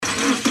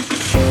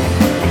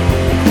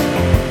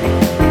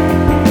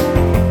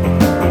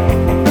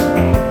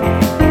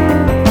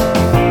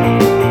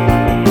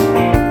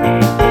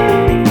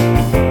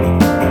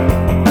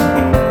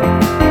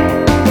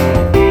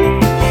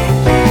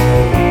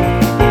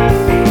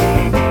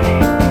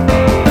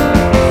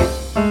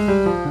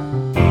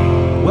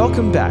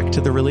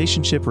to the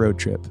Relationship Road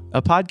Trip,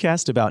 a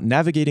podcast about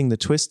navigating the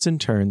twists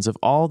and turns of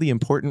all the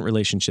important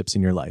relationships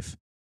in your life.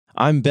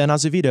 I'm Ben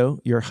Azevedo,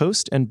 your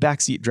host and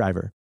backseat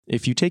driver.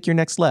 If you take your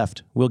next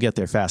left, we'll get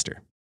there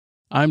faster.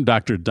 I'm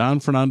Dr. Don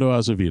Fernando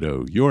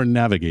Azevedo, your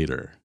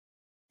navigator.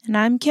 And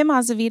I'm Kim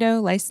Azevedo,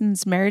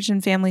 licensed marriage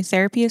and family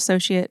therapy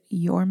associate,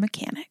 your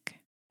mechanic.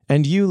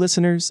 And you,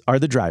 listeners, are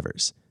the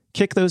drivers.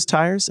 Kick those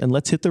tires and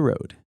let's hit the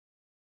road.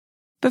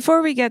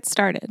 Before we get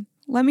started,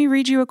 let me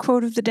read you a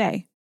quote of the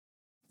day.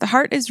 The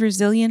heart is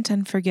resilient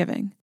and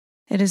forgiving.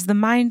 It is the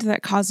mind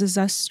that causes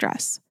us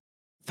stress.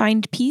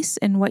 Find peace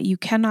in what you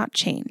cannot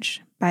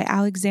change, by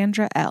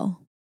Alexandra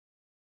L.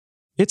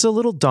 It's a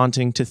little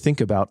daunting to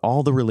think about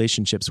all the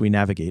relationships we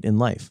navigate in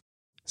life.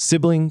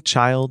 Sibling,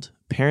 child,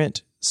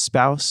 parent,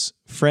 spouse,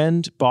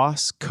 friend,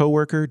 boss,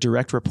 coworker,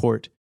 direct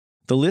report.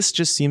 The list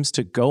just seems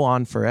to go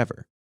on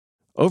forever.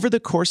 Over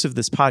the course of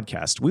this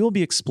podcast, we will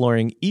be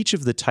exploring each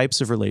of the types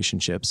of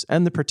relationships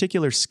and the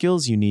particular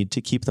skills you need to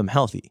keep them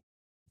healthy.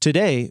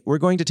 Today, we're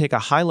going to take a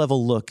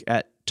high-level look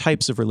at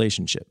types of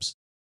relationships.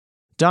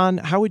 Don,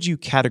 how would you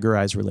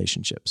categorize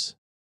relationships?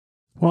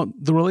 Well,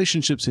 the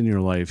relationships in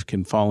your life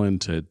can fall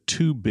into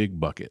two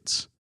big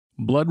buckets.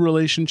 Blood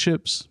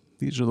relationships,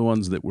 these are the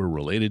ones that we're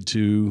related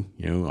to,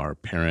 our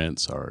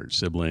parents, our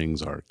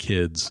siblings, our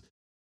kids,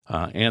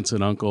 aunts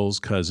and uncles,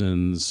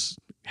 cousins,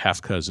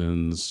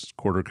 half-cousins,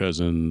 quarter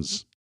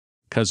cousins,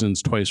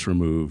 cousins twice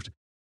removed,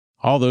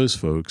 all those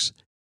folks.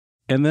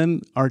 And then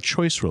our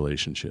choice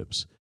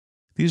relationships.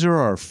 These are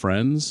our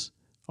friends,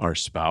 our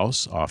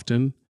spouse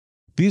often.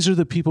 These are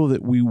the people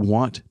that we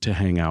want to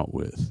hang out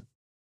with.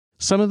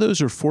 Some of those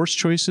are forced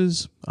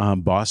choices.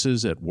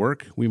 Bosses at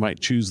work, we might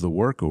choose the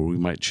work or we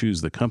might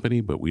choose the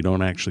company, but we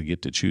don't actually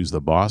get to choose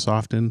the boss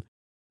often.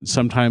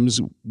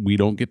 Sometimes we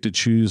don't get to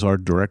choose our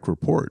direct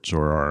reports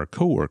or our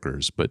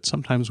coworkers, but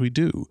sometimes we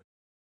do.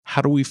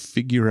 How do we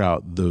figure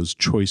out those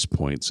choice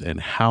points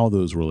and how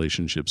those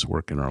relationships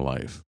work in our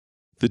life?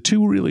 The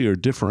two really are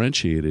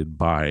differentiated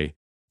by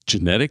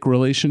genetic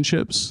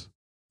relationships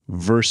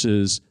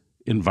versus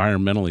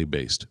environmentally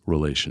based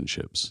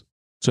relationships.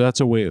 So that's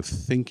a way of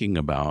thinking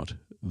about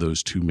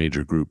those two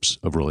major groups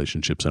of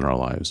relationships in our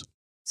lives.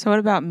 So what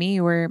about me,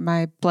 where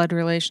my blood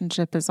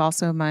relationship is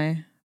also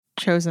my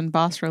chosen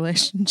boss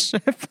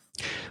relationship?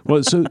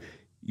 Well, so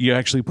you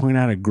actually point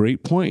out a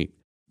great point.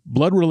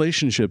 Blood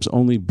relationships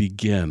only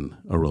begin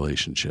a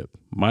relationship.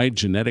 My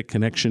genetic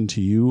connection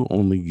to you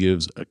only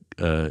gives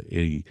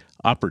a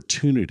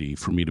opportunity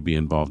for me to be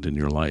involved in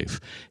your life.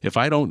 If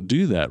I don't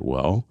do that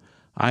well,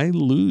 I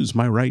lose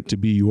my right to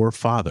be your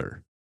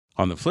father.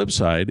 On the flip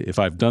side, if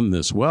I've done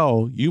this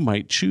well, you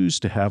might choose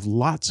to have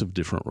lots of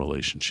different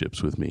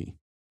relationships with me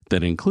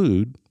that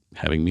include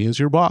having me as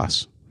your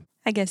boss.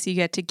 I guess you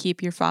get to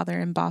keep your father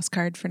and boss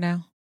card for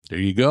now. There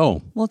you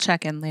go. We'll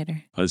check in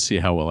later. Let's see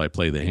how well I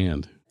play the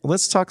hand.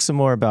 Let's talk some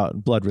more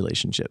about blood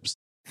relationships.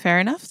 Fair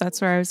enough.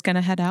 That's where I was going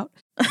to head out.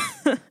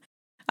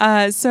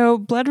 So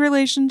blood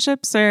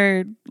relationships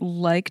are,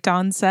 like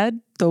Don said,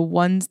 the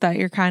ones that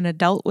you're kind of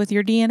dealt with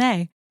your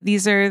DNA.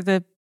 These are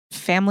the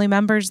family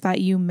members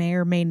that you may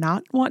or may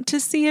not want to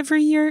see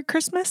every year at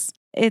Christmas.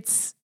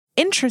 It's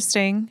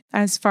interesting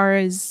as far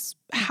as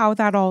how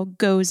that all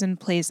goes and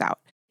plays out.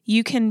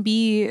 You can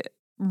be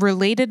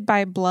related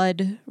by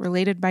blood,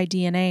 related by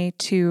DNA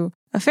to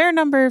a fair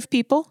number of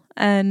people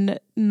and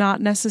not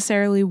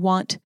necessarily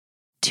want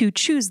to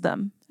choose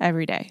them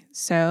every day.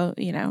 So,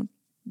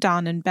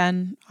 Don and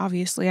Ben,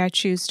 obviously I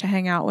choose to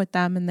hang out with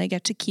them and they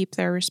get to keep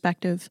their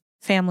respective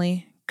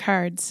family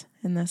cards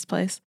in this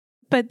place.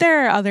 But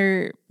there are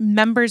other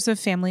members of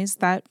families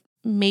that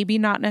maybe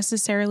not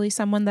necessarily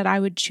someone that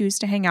I would choose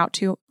to hang out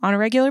to on a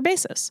regular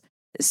basis.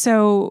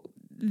 So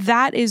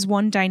that is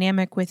one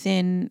dynamic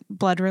within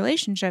blood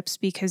relationships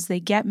because they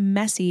get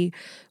messy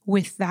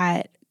with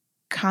that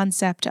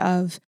concept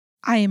of,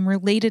 I am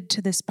related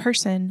to this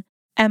person.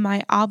 Am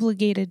I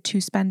obligated to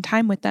spend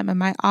time with them?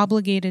 Am I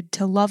obligated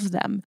to love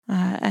them?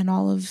 And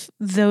all of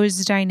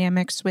those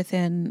dynamics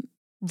within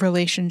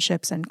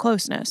relationships and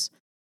closeness.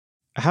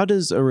 How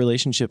does a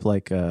relationship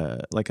like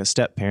a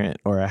step parent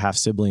or a half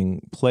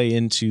sibling play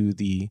into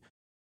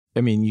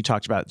you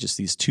talked about just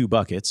these two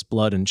buckets,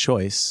 blood and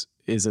choice.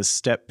 Is a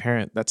step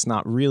parent that's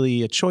not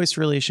really a choice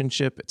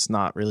relationship? It's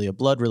not really a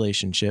blood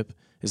relationship.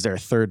 Is there a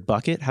third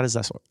bucket? How does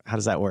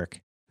that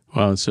work?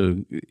 Well,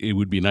 so it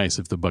would be nice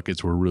if the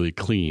buckets were really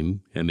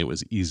clean and it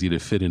was easy to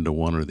fit into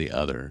one or the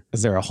other.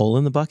 Is there a hole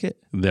in the bucket?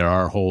 There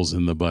are holes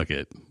in the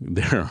bucket.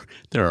 There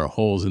are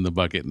holes in the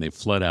bucket and they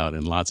flood out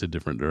in lots of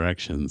different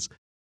directions.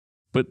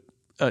 But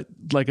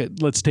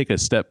let's take a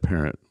step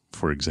parent,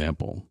 for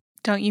example.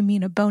 Don't you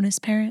mean a bonus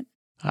parent?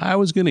 I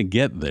was going to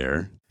get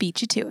there.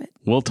 Beat you to it.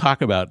 We'll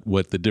talk about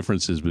what the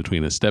difference is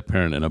between a step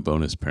parent and a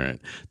bonus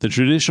parent. The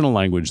traditional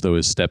language, though,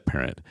 is step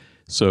parent.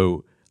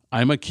 So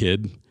I'm a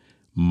kid.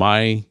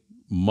 My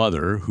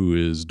mother, who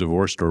is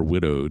divorced or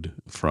widowed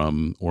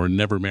from or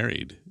never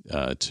married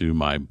to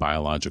my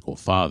biological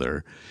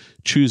father,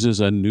 chooses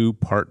a new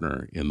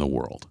partner in the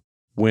world.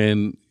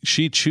 When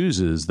she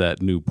chooses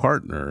that new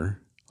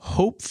partner,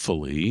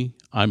 Hopefully,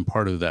 I'm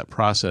part of that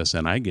process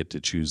and I get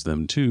to choose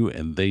them too,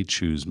 and they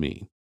choose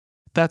me.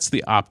 That's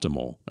the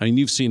optimal. I mean,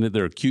 you've seen it.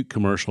 There are cute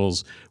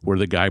commercials where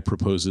the guy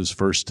proposes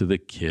first to the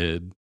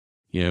kid,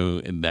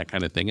 and that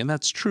kind of thing. And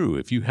that's true.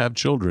 If you have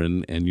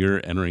children and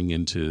you're entering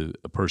into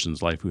a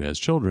person's life who has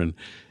children,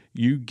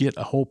 you get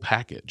a whole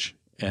package.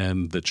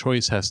 And the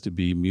choice has to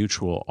be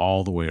mutual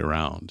all the way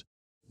around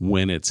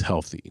when it's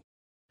healthy.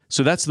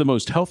 So that's the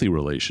most healthy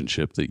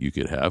relationship that you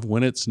could have.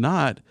 When it's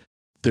not,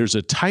 there's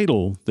a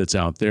title that's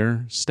out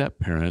there,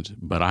 step-parent,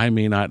 but I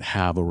may not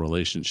have a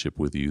relationship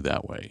with you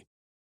that way.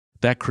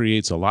 That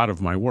creates a lot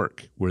of my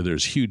work where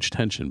there's huge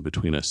tension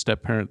between a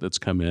step-parent that's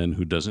come in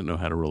who doesn't know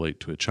how to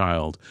relate to a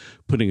child,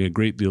 putting a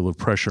great deal of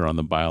pressure on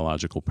the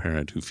biological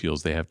parent who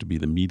feels they have to be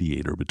the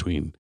mediator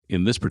between,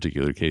 in this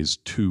particular case,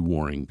 two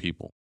warring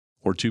people,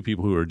 or two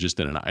people who are just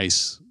in an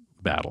ice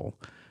battle,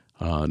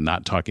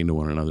 not talking to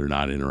one another,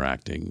 not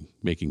interacting,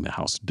 making the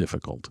house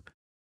difficult.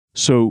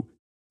 So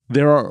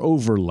there are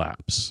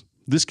overlaps.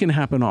 This can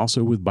happen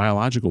also with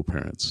biological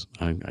parents.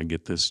 I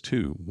get this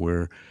too,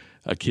 where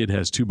a kid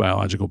has two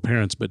biological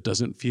parents but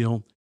doesn't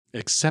feel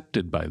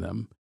accepted by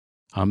them.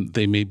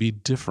 They may be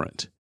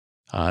different.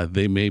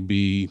 They may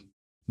be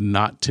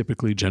not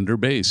typically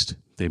gender-based.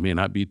 They may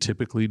not be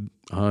typically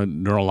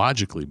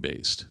neurologically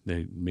based.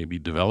 They may be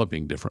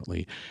developing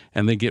differently,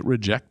 and they get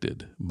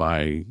rejected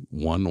by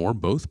one or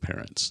both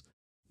parents.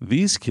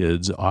 These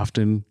kids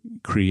often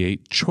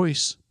create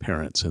choice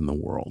parents in the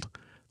world.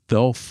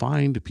 They'll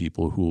find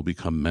people who will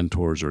become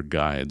mentors or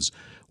guides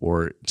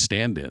or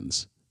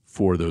stand-ins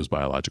for those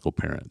biological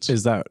parents.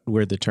 Is that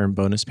where the term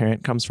bonus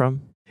parent comes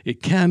from?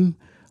 It can.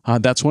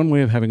 That's one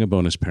way of having a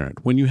bonus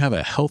parent. When you have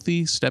a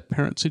healthy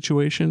step-parent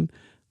situation,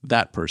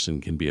 that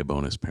person can be a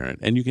bonus parent.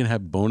 And you can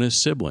have bonus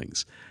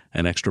siblings,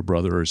 an extra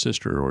brother or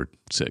sister or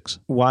 6.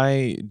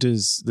 Why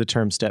does the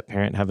term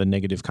step-parent have a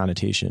negative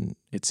connotation,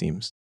 it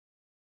seems?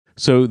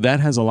 So that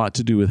has a lot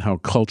to do with how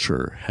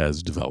culture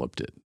has developed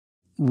it.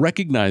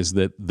 Recognize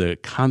that the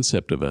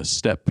concept of a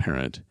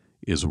step-parent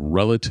is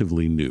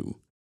relatively new.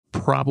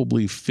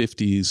 Probably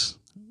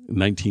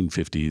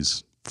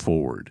 1950s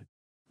forward.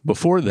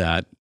 Before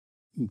that,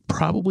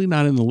 probably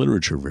not in the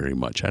literature very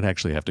much. I'd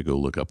actually have to go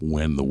look up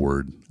when the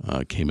word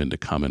came into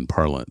common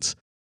parlance.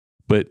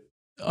 But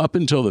up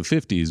until the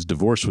 50s,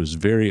 divorce was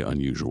very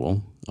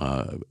unusual.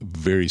 A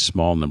very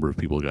small number of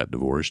people got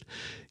divorced.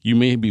 You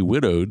may be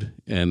widowed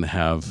and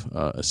have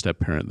a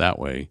step-parent that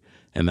way,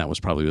 and that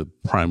was probably the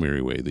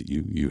primary way that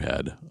you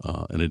had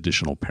an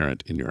additional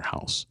parent in your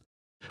house.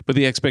 But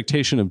the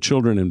expectation of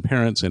children and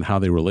parents and how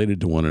they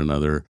related to one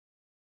another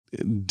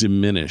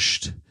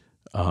diminished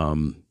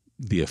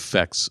the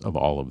effects of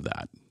all of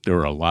that. There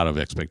were a lot of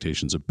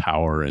expectations of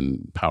power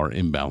and power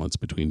imbalance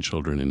between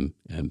children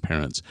and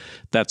parents.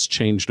 That's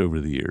changed over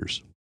the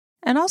years.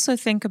 And also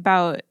think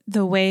about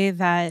the way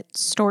that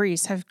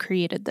stories have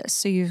created this.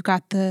 So you've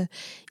got the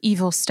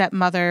evil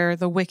stepmother,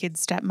 the wicked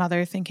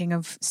stepmother, thinking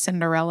of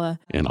Cinderella.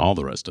 And all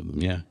the rest of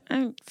them, yeah.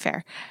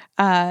 Fair.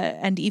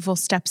 And evil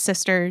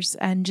stepsisters,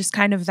 and just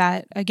kind of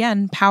that,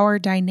 again, power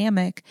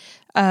dynamic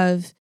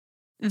of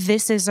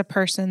this is a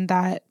person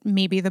that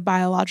maybe the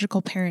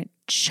biological parent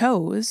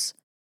chose,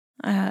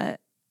 and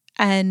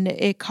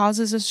it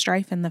causes a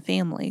strife in the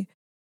family.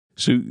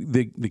 So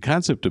the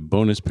concept of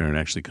bonus parent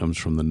actually comes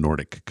from the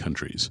Nordic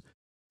countries.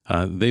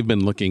 They've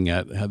been looking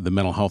at the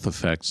mental health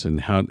effects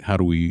and how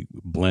do we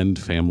blend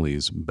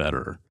families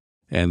better.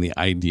 And the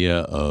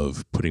idea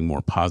of putting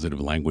more positive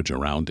language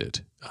around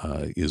it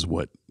is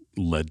what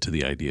led to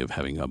the idea of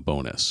having a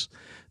bonus,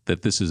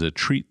 that this is a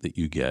treat that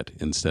you get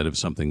instead of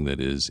something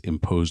that is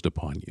imposed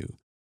upon you.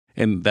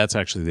 And that's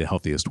actually the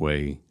healthiest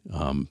way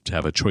to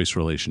have a choice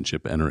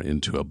relationship enter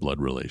into a blood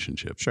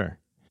relationship. Sure.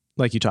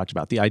 Like you talked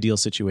about, the ideal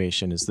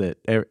situation is that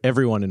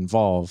everyone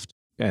involved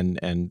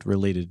and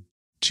related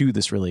to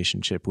this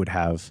relationship would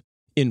have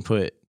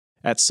input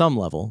at some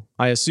level.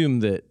 I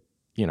assume that,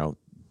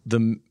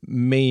 the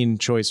main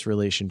choice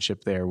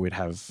relationship there would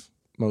have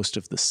most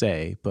of the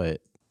say,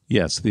 but...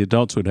 Yes, the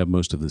adults would have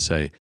most of the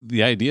say.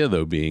 The idea,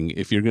 though, being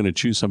if you're going to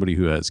choose somebody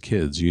who has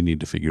kids, you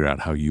need to figure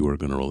out how you are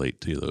going to relate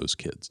to those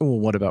kids. Well,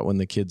 what about when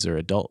the kids are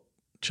adult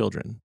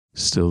children?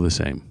 Still the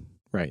same.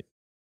 Right.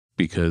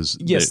 Because...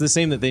 Yes, the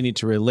same that they need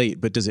to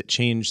relate, but does it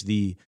change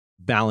the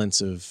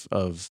balance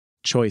of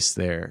choice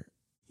there?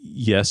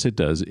 Yes, it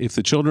does. If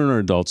the children are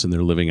adults and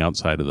they're living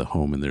outside of the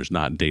home and there's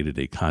not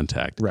day-to-day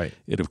contact, right,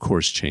 it of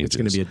course changes. It's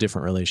going to be a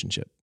different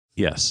relationship.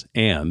 Yes,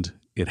 and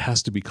it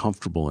has to be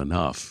comfortable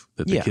enough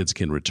that the kids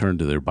can return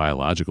to their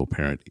biological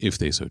parent if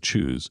they so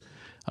choose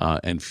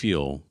and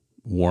feel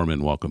warm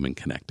and welcome and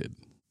connected.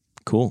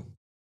 Cool.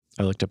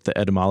 I looked up the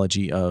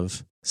etymology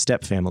of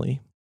stepfamily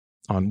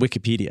on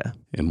Wikipedia.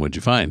 And what'd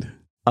you find?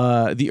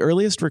 The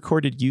earliest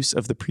recorded use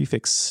of the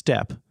prefix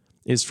step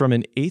is from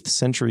an 8th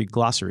century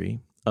glossary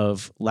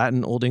of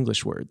Latin Old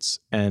English words,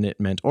 and it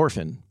meant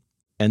orphan.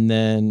 And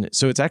then,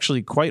 so it's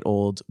actually quite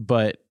old,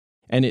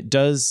 and it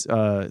does,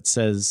 it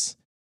says,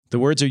 the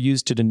words are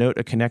used to denote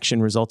a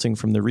connection resulting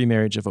from the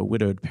remarriage of a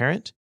widowed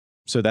parent.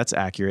 So that's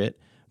accurate,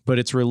 but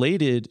it's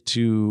related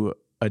to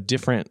a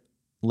different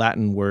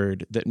Latin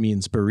word that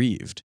means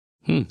bereaved.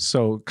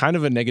 So kind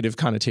of a negative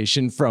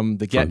connotation from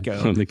the get-go.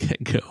 From the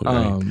get-go,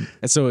 right.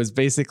 And so it's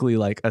basically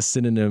like a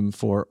synonym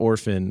for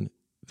orphan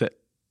that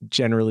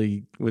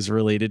generally was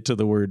related to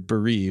the word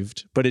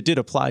bereaved, but it did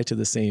apply to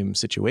the same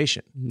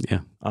situation.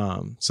 Yeah.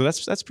 So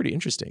that's pretty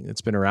interesting.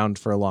 It's been around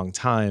for a long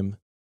time.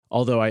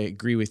 Although I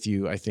agree with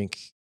you, I think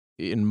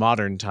in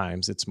modern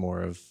times, it's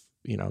more of,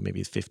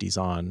 maybe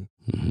 50s on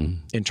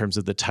in terms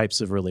of the types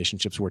of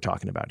relationships we're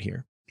talking about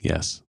here.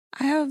 Yes.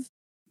 I have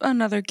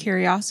another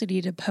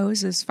curiosity to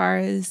pose as far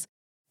as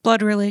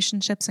blood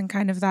relationships and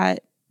kind of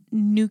that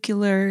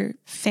nuclear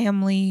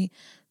family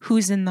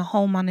who's in the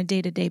home on a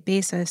day-to-day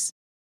basis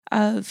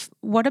of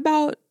what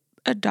about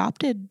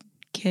adopted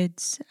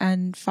kids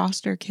and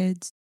foster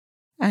kids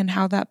and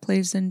how that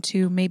plays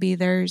into maybe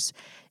there's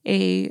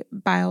a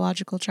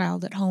biological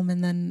child at home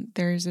and then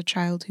there's a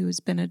child who has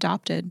been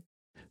adopted.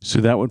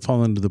 So that would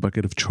fall into the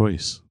bucket of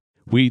choice.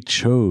 We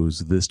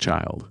chose this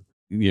child.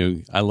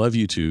 I love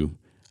you two.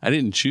 I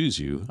didn't choose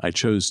you. I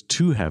chose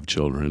to have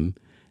children,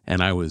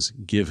 and I was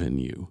given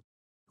you,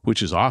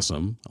 which is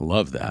awesome. I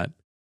love that.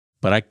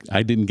 But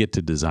I didn't get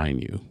to design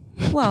you.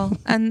 Well,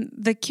 and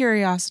the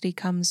curiosity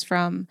comes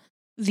from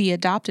the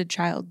adopted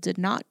child did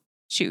not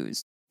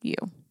choose you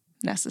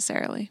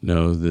necessarily.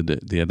 No,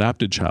 the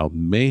adopted child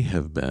may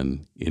have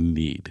been in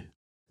need.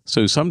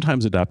 So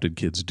sometimes adopted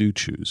kids do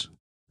choose.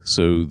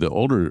 So the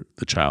older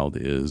the child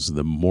is,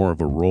 the more of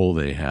a role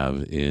they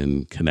have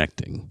in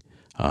connecting.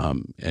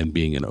 And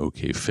being an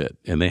okay fit.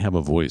 And they have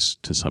a voice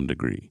to some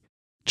degree.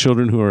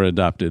 Children who are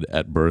adopted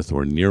at birth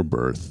or near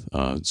birth,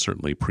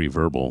 certainly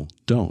pre-verbal,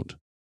 don't.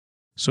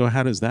 So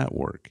how does that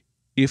work?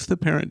 If the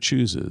parent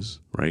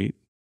chooses, right,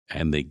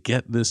 and they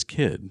get this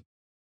kid,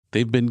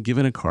 they've been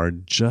given a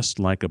card just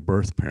like a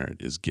birth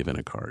parent is given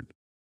a card.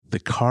 The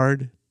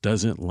card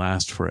doesn't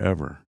last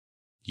forever.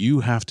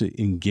 You have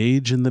to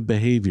engage in the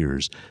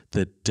behaviors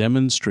that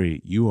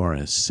demonstrate you are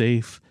a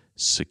safe,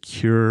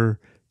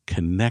 secure,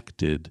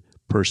 connected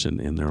person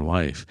in their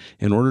life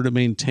in order to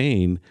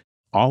maintain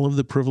all of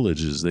the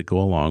privileges that go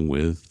along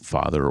with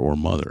father or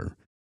mother.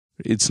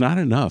 It's not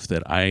enough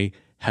that I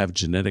have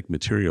genetic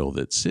material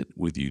that sit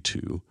with you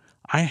two.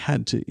 I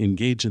had to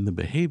engage in the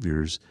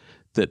behaviors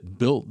that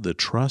built the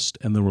trust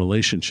and the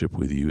relationship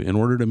with you in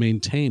order to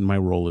maintain my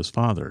role as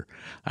father.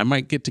 I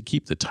might get to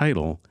keep the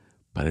title,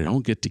 but I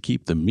don't get to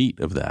keep the meat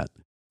of that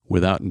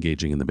without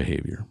engaging in the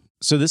behavior.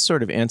 So this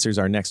sort of answers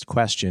our next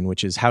question,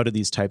 which is how do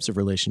these types of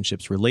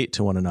relationships relate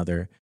to one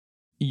another?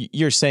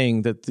 You're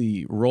saying that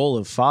the role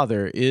of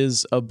father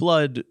is a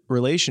blood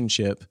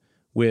relationship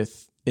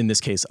with, in this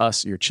case,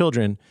 us, your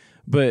children,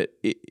 but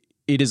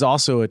it is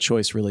also a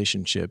choice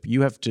relationship.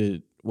 You have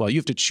to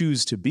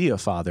choose to be a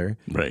father.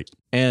 Right.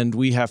 And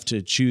we have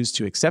to choose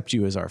to accept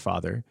you as our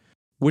father,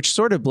 which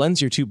sort of blends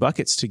your two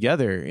buckets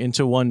together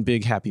into one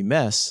big happy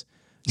mess.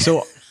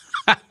 So,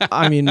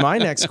 my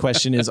next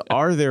question is,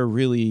 are there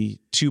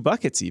really two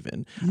buckets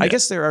even? Yeah. I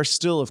guess there are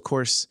still, of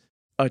course,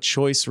 a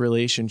choice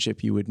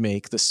relationship you would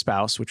make, the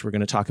spouse, which we're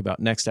going to talk about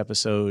next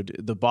episode.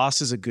 The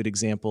boss is a good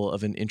example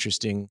of an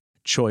interesting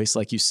choice.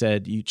 Like you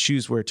said, you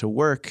choose where to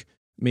work,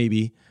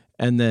 maybe,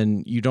 and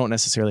then you don't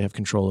necessarily have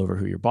control over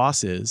who your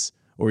boss is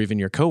or even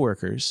your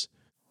coworkers.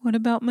 What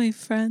about my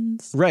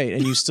friends? Right.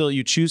 And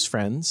you choose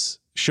friends.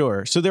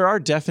 Sure. So there are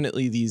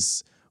definitely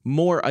these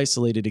more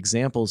isolated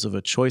examples of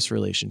a choice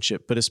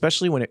relationship, but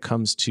especially when it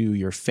comes to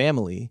your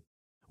family,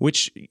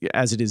 which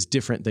as it is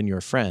different than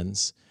your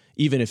friends,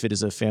 even if it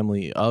is a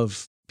family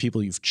of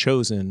people you've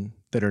chosen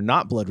that are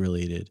not blood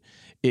related,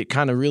 it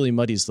kind of really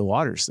muddies the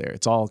waters there.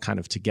 It's all kind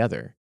of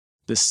together.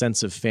 This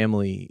sense of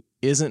family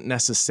isn't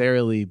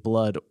necessarily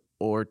blood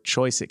or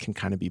choice. It can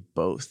kind of be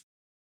both.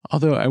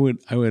 Although I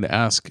would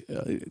ask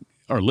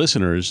our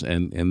listeners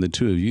and the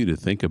two of you to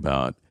think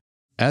about,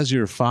 as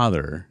your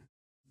father,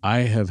 I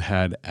have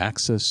had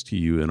access to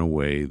you in a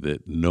way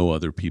that no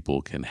other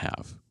people can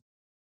have.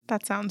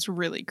 That sounds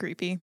really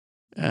creepy.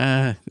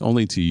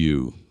 Only to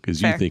you,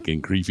 because you think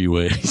in creepy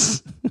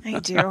ways. I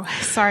do.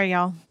 Sorry,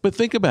 y'all. But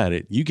think about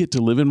it. You get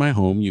to live in my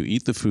home. You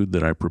eat the food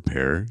that I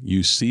prepare.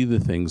 You see the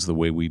things the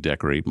way we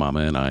decorate. Mama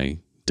and I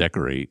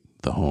decorate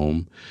the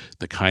home,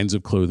 the kinds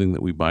of clothing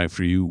that we buy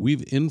for you.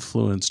 We've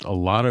influenced a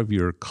lot of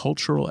your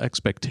cultural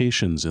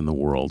expectations in the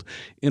world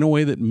in a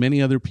way that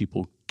many other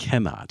people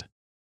cannot,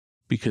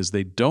 because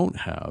they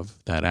don't have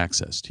that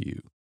access to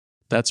you.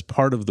 That's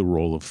part of the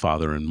role of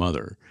father and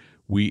mother.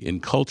 We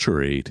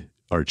enculturate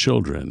our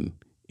children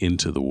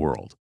into the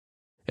world.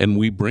 And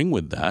we bring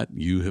with that,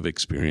 you have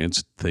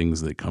experienced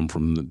things that come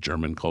from the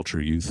German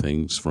culture, you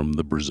things from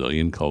the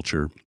Brazilian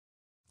culture,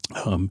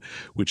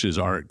 which is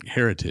our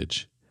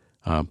heritage.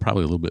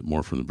 Probably a little bit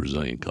more from the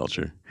Brazilian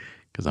culture,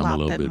 because I'm a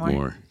little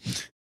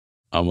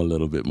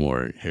bit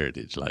more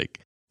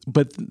heritage-like.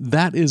 But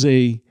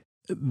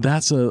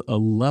that's a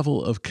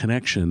level of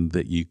connection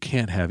that you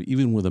can't have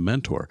even with a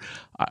mentor.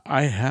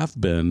 I have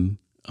been,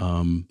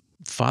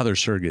 father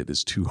surrogate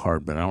is too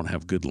hard, but I don't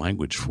have good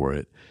language for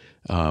it.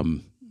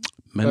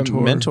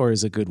 Mentor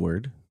is a good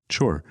word.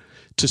 Sure.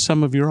 To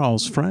some of your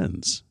all's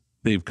friends.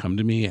 They've come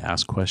to me,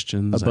 asked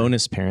questions. A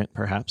bonus parent,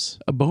 perhaps.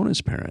 A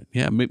bonus parent,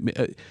 yeah.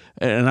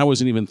 And I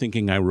wasn't even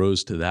thinking I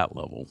rose to that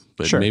level,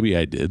 but Sure. maybe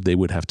I did. They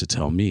would have to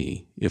tell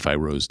me if I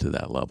rose to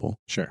that level.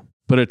 Sure.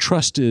 But a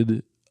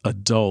trusted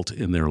adult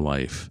in their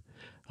life,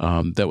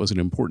 that was an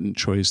important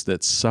choice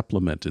that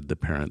supplemented the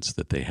parents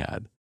that they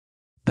had.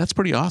 That's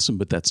pretty awesome,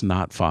 but that's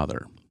not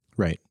father.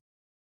 Right.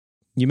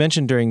 You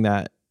mentioned during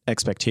that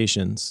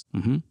expectations.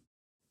 Mm-hmm.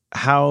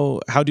 How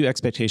do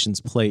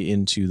expectations play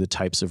into the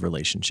types of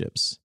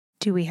relationships?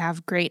 Do we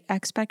have great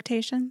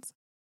expectations?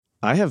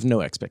 I have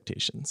no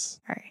expectations.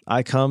 All right.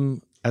 I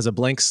come as a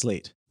blank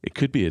slate It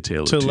could be a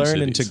tale to of two learn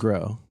cities. and to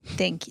grow.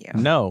 Thank you.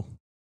 No.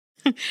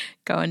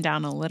 Going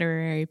down a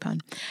literary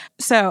pun.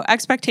 So,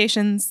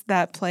 expectations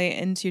that play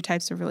into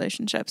types of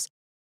relationships.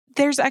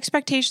 There's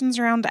expectations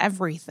around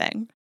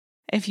everything.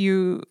 If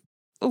you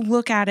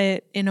look at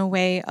it in a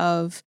way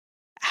of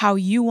how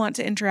you want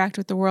to interact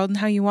with the world and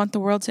how you want the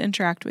world to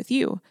interact with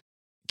you.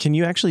 Can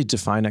you actually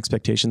define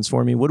expectations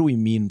for me? What do we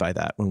mean by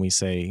that when we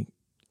say,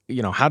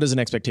 how does an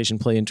expectation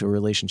play into a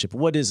relationship?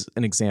 What is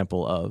an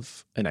example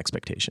of an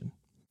expectation?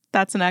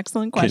 That's an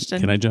excellent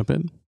question. Can I jump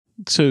in?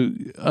 So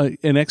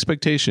an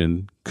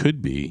expectation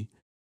could be,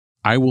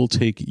 I will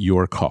take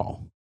your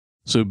call.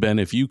 So Ben,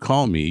 if you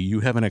call me,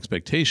 you have an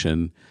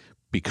expectation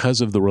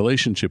because of the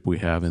relationship we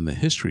have and the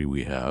history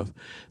we have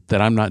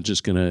that I'm not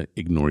just going to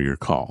ignore your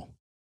call.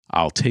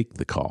 I'll take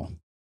the call.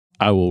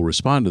 I will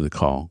respond to the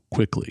call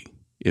quickly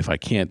if I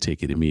can't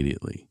take it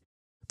immediately.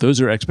 Those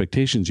are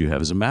expectations you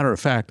have. As a matter of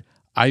fact,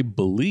 I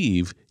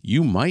believe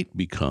you might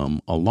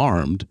become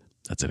alarmed.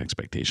 That's an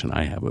expectation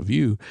I have of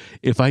you.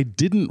 If I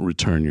didn't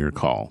return your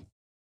call,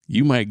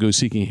 you might go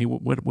seeking, hey,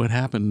 what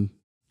happened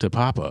to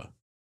Papa?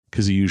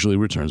 Because he usually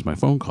returns my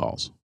phone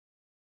calls.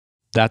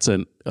 That's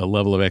a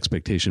level of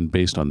expectation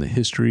based on the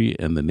history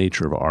and the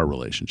nature of our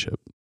relationship.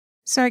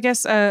 So I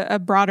guess a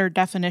broader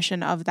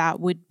definition of that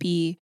would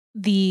be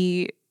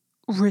the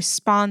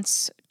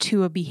response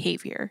to a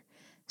behavior.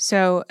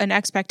 So an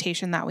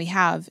expectation that we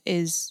have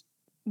is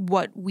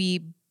what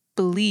we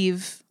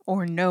believe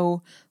or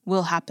know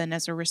will happen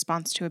as a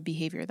response to a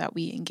behavior that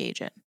we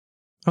engage in.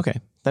 Okay,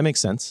 that makes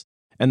sense.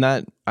 And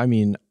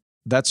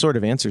that sort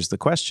of answers the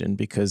question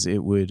because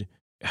it would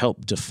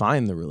help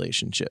define the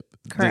relationship.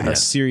 Correct. A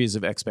series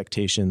of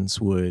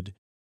expectations would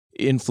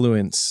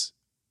influence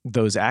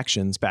those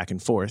actions back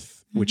and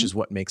forth, which is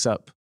what makes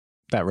up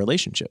that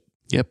relationship.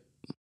 Yep.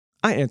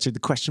 I answered the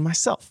question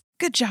myself.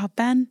 Good job,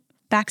 Ben.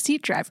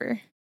 Backseat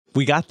driver.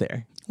 We got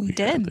there. We got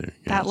did. there,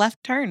 yes. That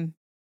left turn.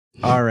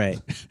 All right.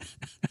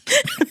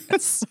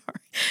 Sorry.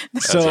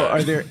 So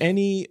are there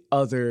any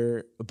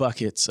other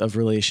buckets of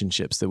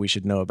relationships that we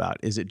should know about?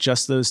 Is it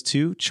just those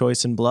two,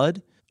 choice and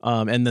blood?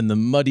 And then the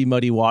muddy,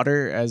 muddy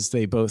water as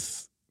they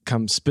both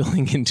come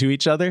spilling into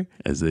each other?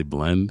 As they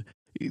blend.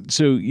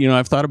 So,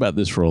 I've thought about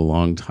this for a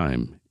long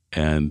time,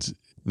 and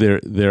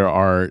there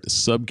are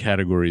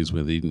subcategories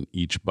within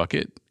each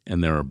bucket,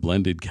 and there are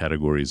blended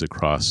categories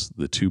across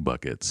the two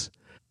buckets.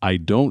 I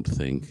don't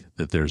think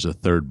that there's a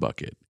third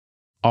bucket,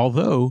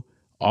 although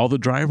all the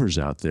drivers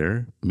out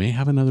there may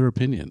have another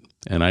opinion.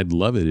 And I'd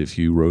love it if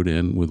you wrote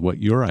in with what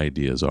your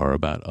ideas are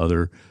about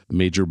other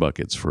major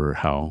buckets for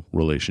how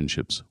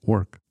relationships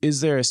work.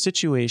 Is there a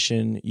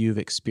situation you've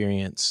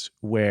experienced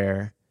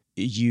where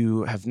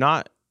you have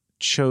not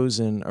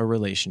chosen a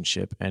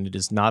relationship and it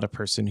is not a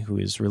person who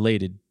is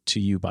related to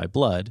you by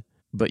blood,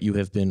 but you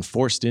have been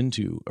forced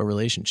into a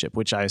relationship,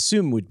 which I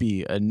assume would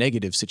be a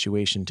negative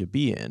situation to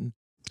be in?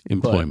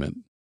 Employment.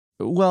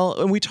 Well,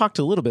 and we talked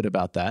a little bit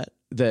about that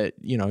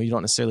you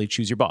don't necessarily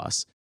choose your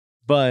boss.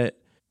 But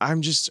I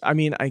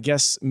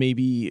guess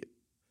maybe,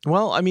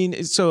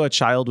 so a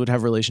child would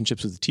have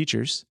relationships with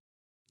teachers.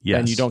 Yes.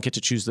 And you don't get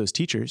to choose those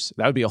teachers.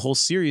 That would be a whole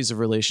series of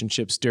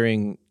relationships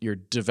during your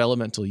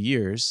developmental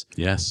years.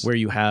 Yes. Where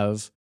you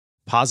have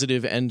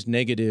positive and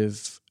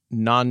negative,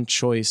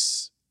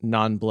 non-choice,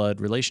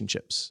 non-blood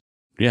relationships.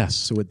 Yes.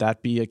 So would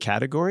that be a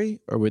category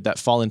or would that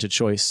fall into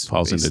choice?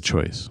 Falls into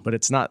choice. But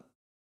it's not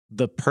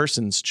the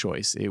person's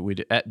choice. It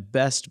would at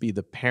best be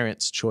the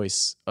parent's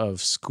choice of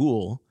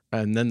school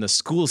and then the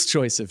school's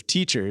choice of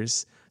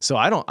teachers. So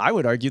I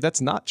would argue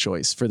that's not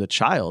choice for the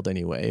child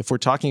anyway. If we're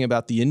talking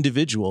about the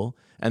individual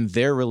and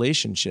their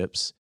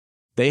relationships,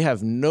 they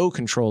have no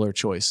control or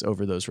choice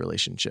over those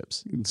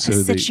relationships. So a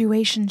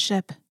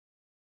situationship.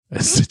 A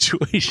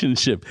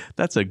situationship.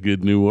 That's a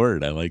good new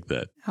word. I like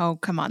that. Oh,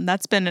 come on.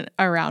 That's been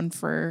around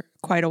for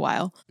quite a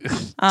while.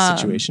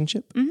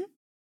 Situationship? Mm-hmm.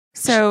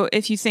 So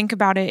if you think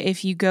about it,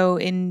 if you go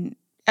in,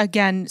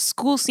 again,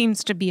 school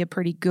seems to be a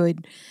pretty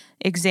good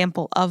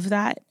example of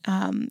that.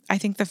 I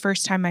think the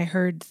first time I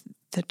heard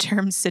the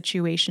term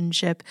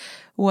situationship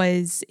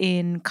was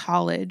in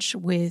college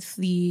with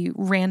the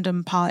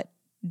random pot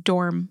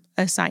dorm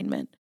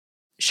assignment.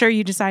 Sure,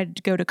 you decided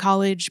to go to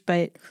college,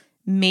 but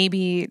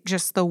maybe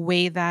just the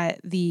way that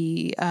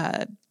the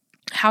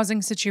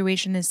housing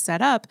situation is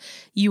set up,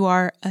 you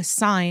are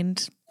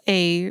assigned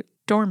a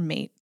dorm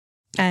mate.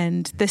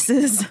 And this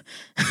is,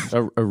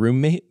 A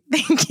roommate?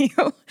 thank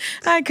you.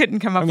 I couldn't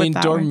come up with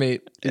that dorm one.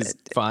 mate is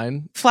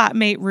fine.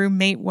 Flatmate,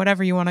 roommate,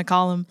 whatever you want to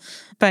call them.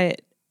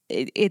 But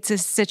it's a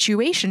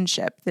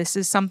situationship. This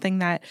is something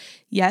that,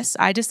 yes,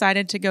 I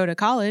decided to go to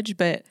college,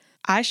 but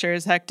I sure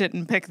as heck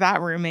didn't pick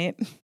that roommate.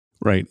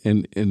 Right.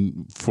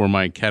 And for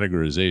my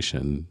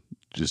categorization,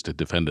 just to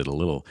defend it a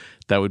little,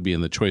 that would be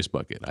in the choice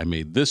bucket. I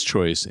made this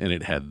choice and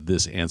it had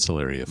this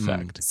ancillary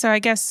effect. So I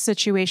guess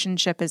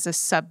situationship is a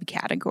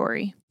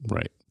subcategory.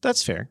 Right.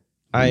 That's fair.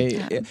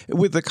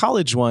 With the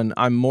college one,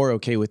 I'm more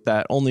okay with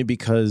that only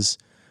because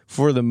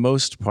for the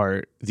most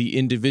part, the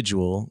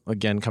individual,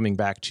 again, coming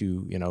back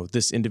to,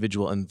 this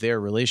individual and their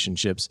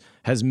relationships,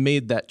 has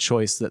made that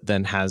choice that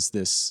then has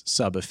this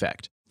sub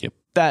effect. Yep.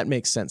 That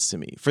makes sense to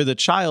me. For the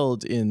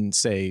child in,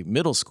 say,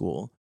 middle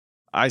school,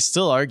 I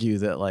still argue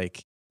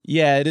that,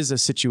 yeah, it is a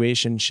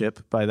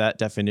situationship by that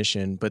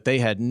definition, but they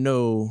had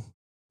no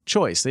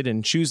choice. They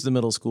didn't choose the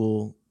middle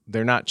school.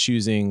 They're not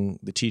choosing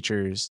the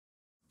teachers.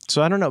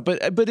 So I don't know,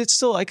 but it's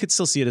still, I could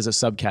still see it as a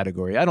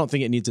subcategory. I don't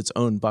think it needs its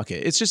own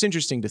bucket. It's just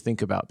interesting to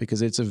think about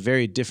because it's a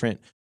very different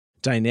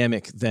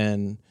dynamic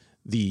than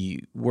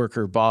the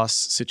worker-boss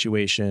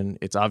situation.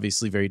 It's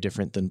obviously very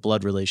different than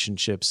blood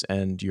relationships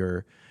and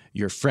your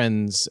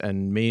friends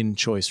and main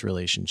choice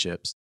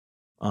relationships.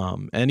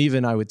 And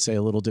even I would say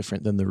a little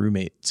different than the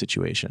roommate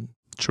situation.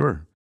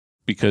 Sure.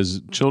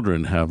 Because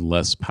children have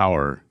less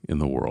power in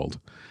the world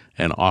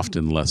and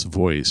often less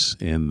voice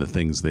in the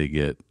things they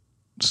get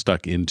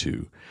stuck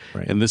into.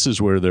 Right. And this is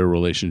where their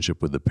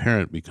relationship with the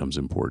parent becomes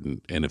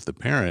important. And if the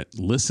parent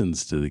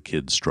listens to the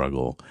kid's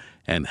struggle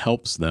and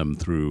helps them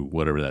through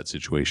whatever that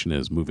situation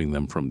is, moving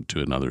them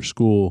to another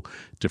school,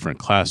 different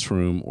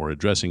classroom, or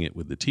addressing it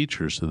with the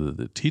teacher so that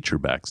the teacher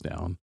backs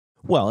down.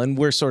 Well, and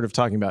we're sort of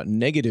talking about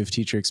negative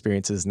teacher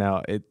experiences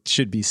now. It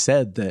should be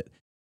said that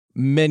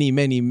many,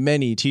 many,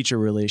 many teacher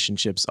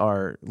relationships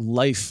are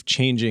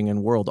life-changing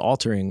and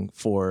world-altering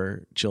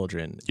for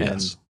children.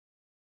 Yes.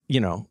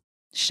 And,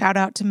 Shout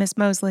out to Miss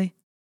Mosley.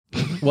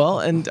 well,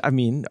 and I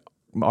mean,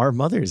 our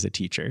mother is a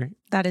teacher.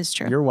 That is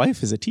true. Your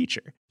wife is a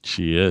teacher.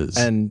 She is.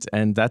 And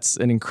that's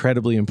an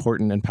incredibly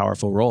important and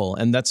powerful role.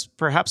 And that's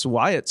perhaps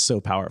why it's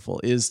so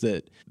powerful, is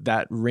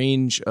that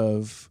range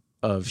of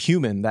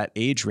human, that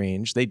age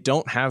range, they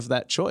don't have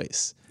that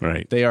choice.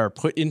 Right. They are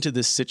put into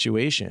this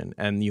situation,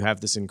 and you have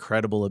this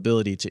incredible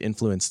ability to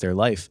influence their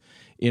life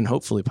in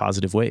hopefully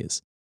positive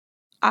ways.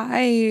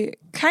 I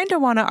kind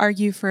of want to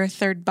argue for a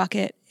third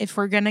bucket if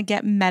we're going to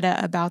get meta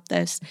about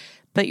this,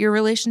 but your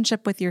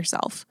relationship with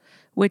yourself,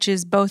 which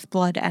is both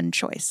blood and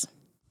choice.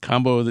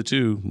 Combo of the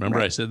two. Remember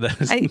Right. I said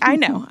that? I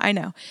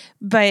know.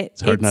 But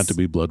It's hard not to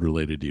be blood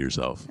related to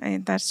yourself.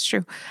 That's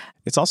true.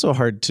 It's also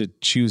hard to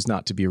choose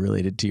not to be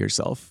related to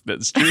yourself.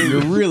 That's true.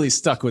 You're really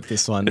stuck with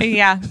this one.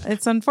 Yeah,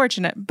 it's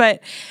unfortunate,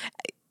 but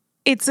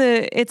it's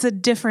a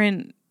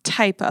different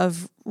type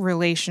of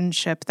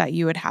relationship that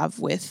you would have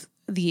with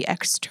the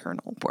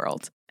external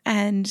world.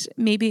 And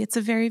maybe it's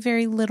a very,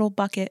 very little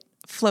bucket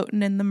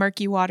floating in the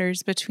murky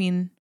waters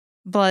between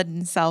blood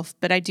and self,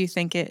 but I do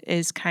think it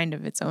is kind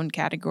of its own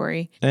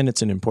category. And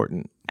it's an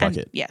important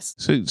bucket. And yes.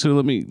 So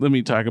let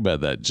me talk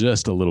about that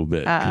just a little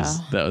bit, because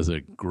Oh. that was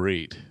a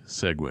great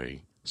segue.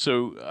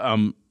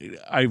 So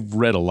I've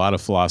read a lot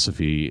of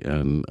philosophy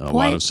and a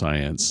lot of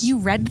science. You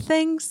read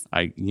things?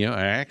 I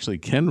actually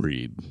can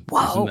read.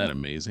 Whoa. Isn't that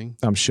amazing?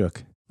 I'm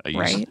shook.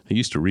 Right. I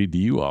used to read to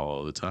you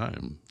all the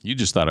time. You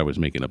just thought I was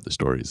making up the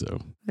stories, though.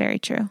 Very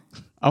true.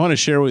 I want to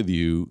share with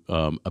you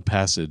a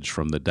passage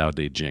from the Tao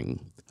Te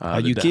Ching.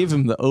 You gave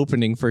him the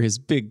opening for his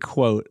big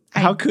quote. I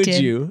How could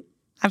did. you?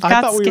 I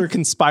got thought we were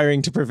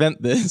conspiring to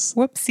prevent this.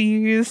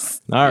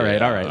 Whoopsies. All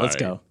right. Let's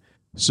go.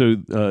 So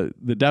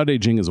the Tao Te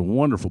Ching is a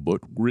wonderful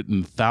book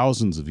written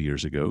thousands of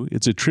years ago.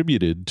 It's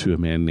attributed to a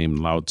man named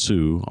Lao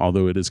Tzu,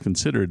 although it is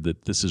considered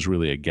that this is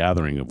really a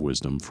gathering of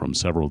wisdom from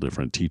several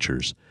different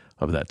teachers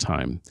of that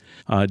time.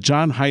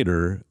 John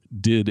Heider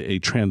did a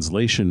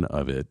translation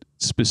of it,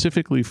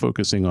 specifically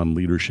focusing on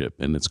leadership,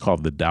 and it's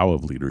called The Tao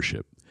of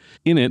Leadership.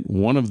 In it,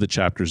 one of the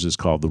chapters is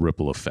called The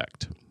Ripple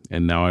Effect.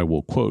 And now I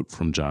will quote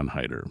from John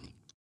Heider.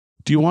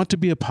 Do you want to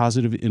be a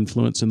positive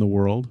influence in the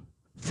world?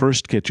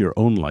 First, get your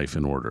own life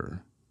in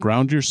order.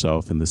 Ground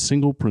yourself in the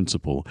single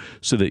principle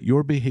so that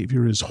your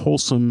behavior is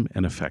wholesome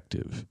and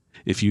effective.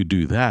 If you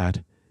do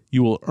that,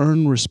 you will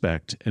earn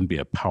respect and be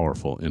a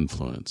powerful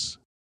influence.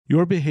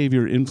 Your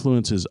behavior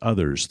influences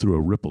others through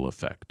a ripple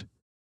effect.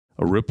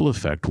 A ripple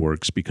effect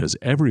works because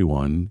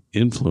everyone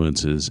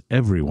influences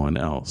everyone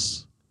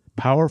else.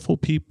 Powerful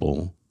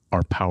people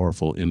are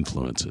powerful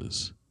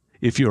influences.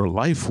 If your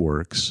life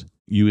works,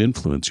 you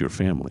influence your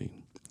family.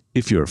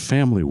 If your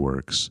family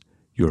works,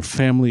 your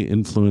family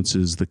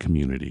influences the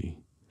community.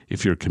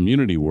 If your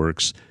community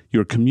works,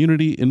 your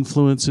community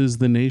influences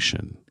the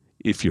nation.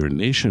 If your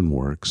nation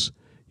works,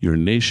 your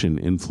nation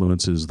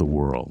influences the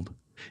world.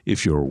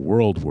 If your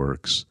world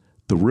works,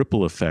 the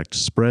ripple effect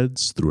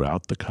spreads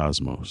throughout the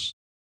cosmos.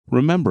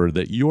 Remember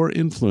that your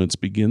influence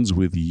begins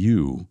with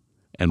you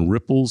and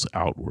ripples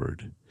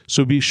outward.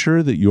 So be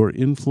sure that your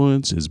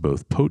influence is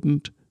both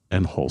potent,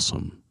 and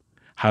wholesome.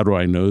 How do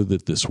I know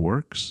that this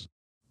works?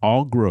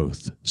 All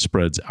growth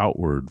spreads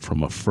outward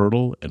from a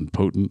fertile and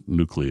potent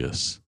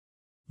nucleus.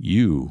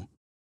 You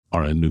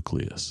are a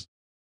nucleus.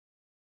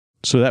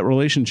 So that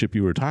relationship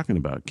you were talking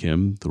about,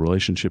 Kim, the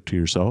relationship to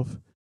yourself,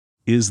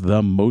 is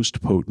the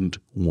most potent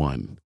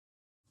one.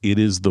 It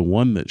is the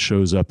one that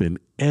shows up in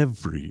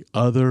every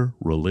other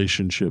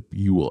relationship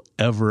you will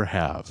ever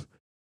have.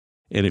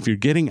 And if you're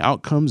getting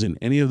outcomes in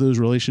any of those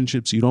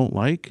relationships you don't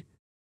like,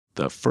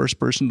 the first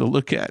person to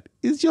look at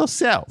is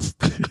yourself.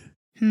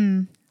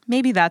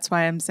 Maybe that's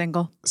why I'm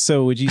single.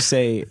 So would you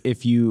say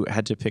if you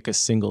had to pick a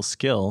single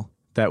skill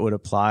that would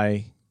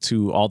apply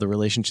to all the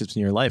relationships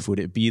in your life, would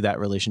it be that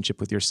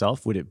relationship with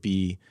yourself? Would it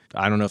be,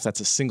 I don't know if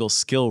that's a single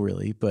skill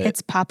really, but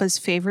It's Papa's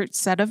favorite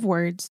set of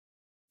words,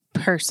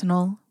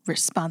 personal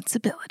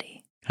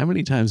responsibility. How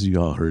many times have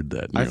you all heard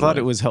that? I thought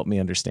it was help me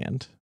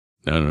understand.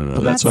 No.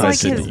 But That's what I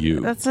said his, to you.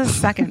 That's his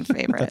second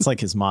favorite. That's like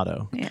his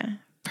motto. Yeah.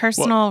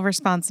 Personal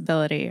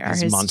responsibility are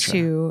his mantra.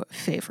 2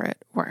 favorite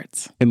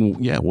words.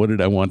 And yeah, what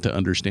did I want to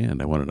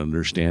understand? I wanted to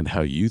understand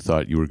how you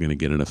thought you were going to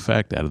get an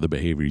effect out of the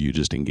behavior you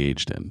just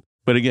engaged in.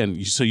 But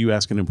again, so you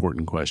ask an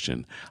important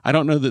question. I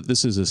don't know that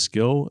this is a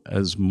skill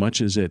as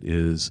much as it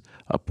is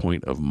a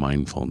point of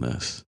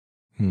mindfulness.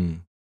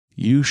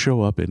 You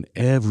show up in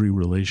every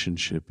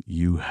relationship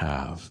you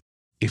have.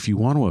 If you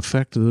want to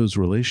affect those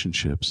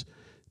relationships,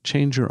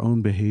 change your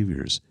own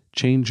behaviors,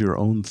 change your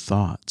own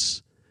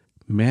thoughts,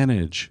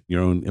 manage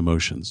your own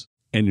emotions,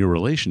 and your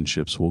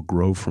relationships will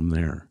grow from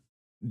there.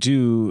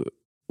 Do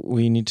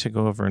we need to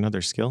go over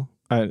another skill?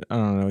 I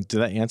don't know. Did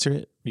that answer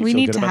it? You We feel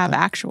need good to about have that?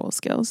 actual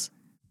skills.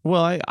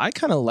 Well, I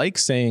kind of like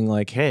saying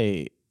like,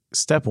 hey,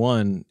 step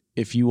 1,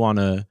 if you want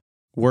to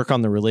work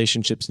on the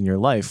relationships in your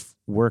life,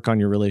 work on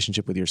your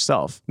relationship with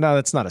yourself. Now,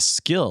 that's not a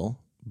skill,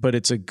 but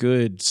it's a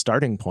good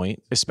starting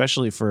point,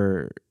 especially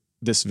for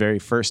this very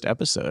first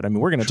episode. I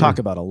mean, we're going to talk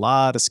about a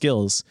lot of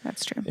skills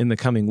That's true. in the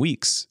coming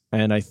weeks.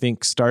 And I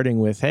think starting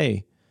with,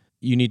 hey,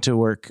 you need to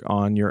work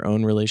on your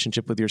own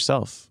relationship with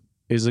yourself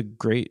is a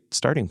great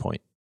starting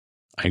point.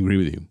 I agree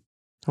with you.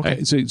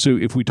 Okay. So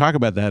if we talk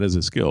about that as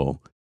a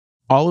skill,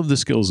 all of the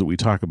skills that we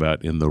talk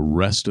about in the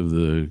rest of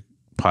the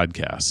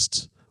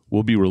podcasts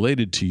will be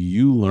related to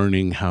you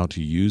learning how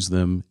to use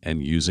them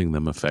and using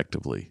them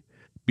effectively,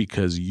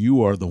 because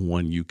you are the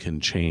one you can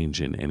change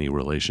in any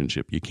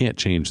relationship. You can't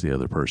change the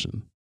other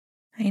person.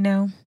 I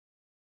know.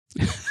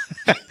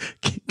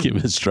 Kim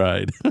has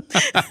tried.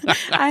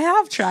 I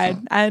have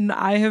tried, and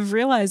I have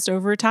realized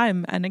over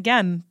time, and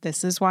again,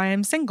 this is why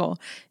I'm single,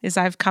 is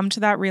I've come to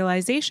that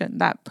realization,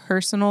 that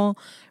personal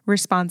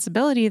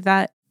responsibility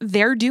that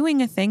they're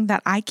doing a thing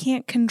that I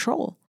can't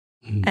control.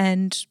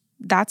 And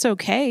that's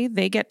okay.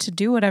 They get to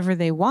do whatever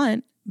they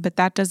want, but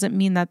that doesn't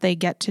mean that they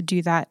get to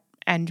do that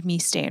and me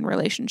stay in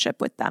relationship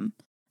with them.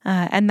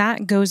 And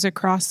that goes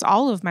across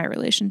all of my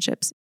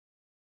relationships.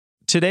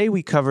 Today,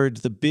 we covered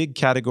the big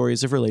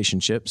categories of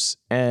relationships,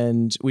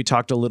 and we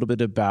talked a little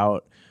bit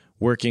about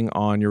working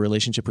on your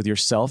relationship with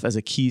yourself as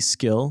a key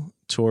skill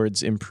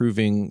towards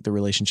improving the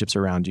relationships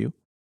around you.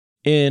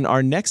 In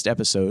our next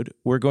episode,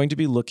 we're going to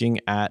be looking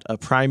at a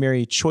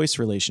primary choice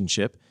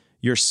relationship,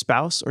 your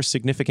spouse or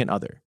significant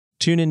other.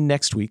 Tune in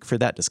next week for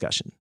that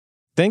discussion.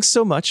 Thanks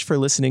so much for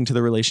listening to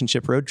the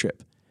Relationship Road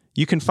Trip.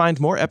 You can find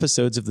more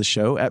episodes of the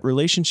show at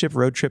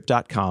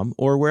relationshiproadtrip.com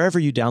or wherever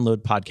you download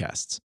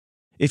podcasts.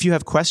 If you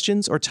have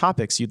questions or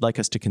topics you'd like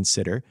us to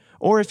consider,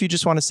 or if you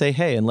just want to say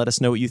hey and let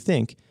us know what you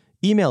think,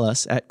 email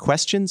us at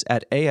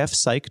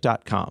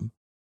questions@afpsych.com.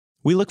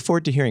 We look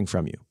forward to hearing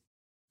from you.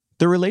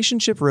 The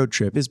Relationship Road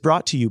Trip is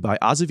brought to you by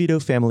Azevedo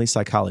Family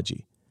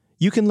Psychology.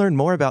 You can learn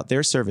more about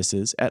their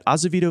services at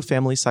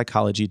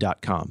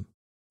azevedofamilypsychology.com.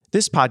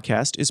 This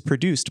podcast is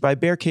produced by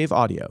Bear Cave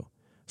Audio.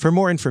 For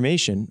more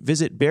information,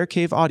 visit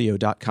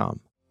bearcaveaudio.com.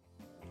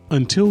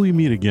 Until we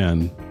meet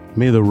again,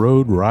 may the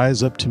road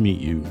rise up to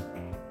meet you.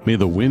 May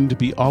the wind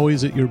be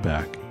always at your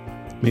back.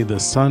 May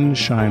the sun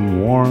shine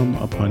warm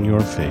upon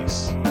your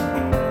face.